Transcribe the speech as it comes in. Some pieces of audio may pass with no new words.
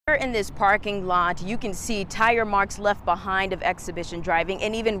In this parking lot, you can see tire marks left behind of exhibition driving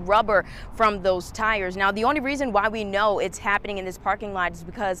and even rubber from those tires. Now, the only reason why we know it's happening in this parking lot is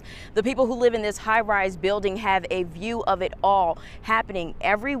because the people who live in this high-rise building have a view of it all happening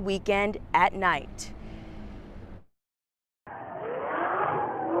every weekend at night.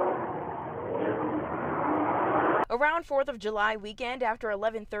 Around 4th of July weekend after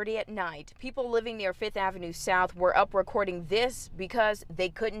 11:30 at night, people living near 5th Avenue South were up recording this because they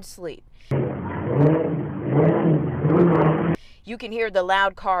couldn't sleep. You can hear the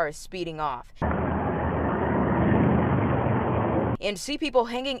loud cars speeding off and see people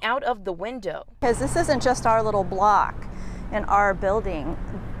hanging out of the window. Because this isn't just our little block in our building.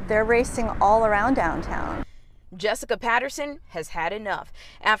 They're racing all around downtown. Jessica Patterson has had enough.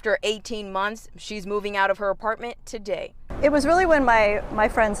 After 18 months, she's moving out of her apartment today. It was really when my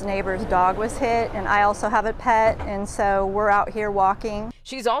friend's neighbor's dog was hit, and I also have a pet, and so we're out here walking.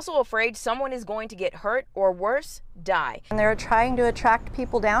 She's also afraid someone is going to get hurt or worse, die. And they're trying to attract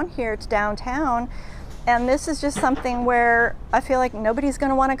people down here to downtown, and this is just something where I feel like nobody's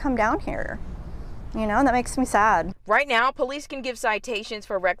going to want to come down here. You know, and that makes me sad. Right now, police can give citations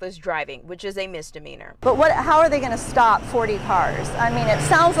for reckless driving, which is a misdemeanor. But how are they going to stop 40 cars? I mean, it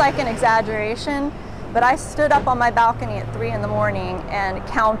sounds like an exaggeration, but I stood up on my balcony at 3 in the morning and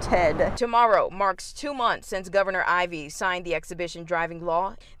counted. Tomorrow marks 2 months since Governor Ivey signed the exhibition driving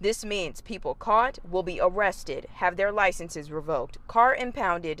law. This means people caught will be arrested, have their licenses revoked, car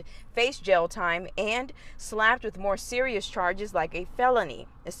impounded, face jail time, and slapped with more serious charges like a felony,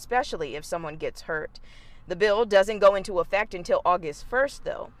 especially if someone gets hurt. The bill doesn't go into effect until August 1st,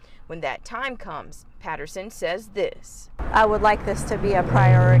 though. When that time comes, Patterson says this. I would like this to be a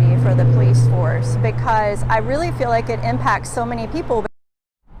priority for the police force because I really feel like it impacts so many people.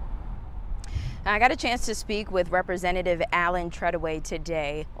 I got a chance to speak with Representative Alan Treadaway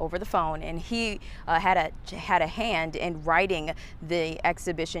today over the phone, and he had a hand in writing the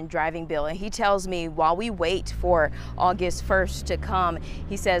exhibition driving bill. And he tells me while we wait for August 1st to come,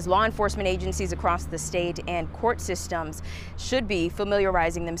 he says law enforcement agencies across the state and court systems should be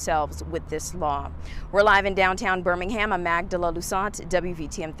familiarizing themselves with this law. We're live in downtown Birmingham. I'm Magdala Lusant,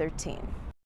 WVTM 13.